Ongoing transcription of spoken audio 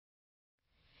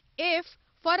If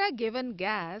for a given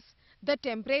gas the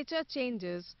temperature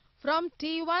changes from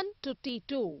T1 to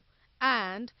T2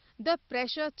 and the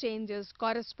pressure changes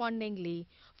correspondingly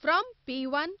from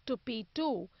P1 to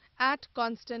P2 at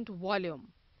constant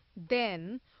volume,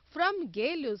 then from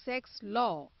Gay-Lussac's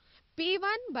law,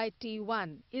 P1 by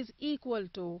T1 is equal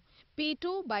to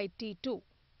P2 by T2,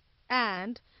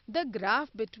 and the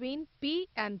graph between P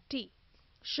and T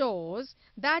shows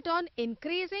that on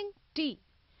increasing T,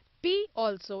 P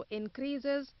also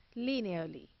increases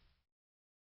linearly.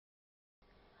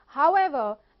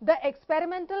 However, the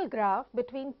experimental graph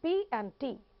between P and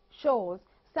T shows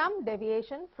some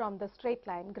deviation from the straight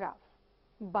line graph,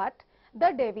 but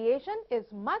the deviation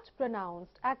is much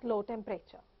pronounced at low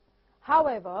temperature.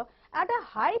 However, at a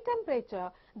high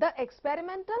temperature, the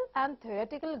experimental and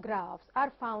theoretical graphs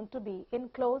are found to be in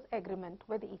close agreement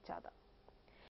with each other.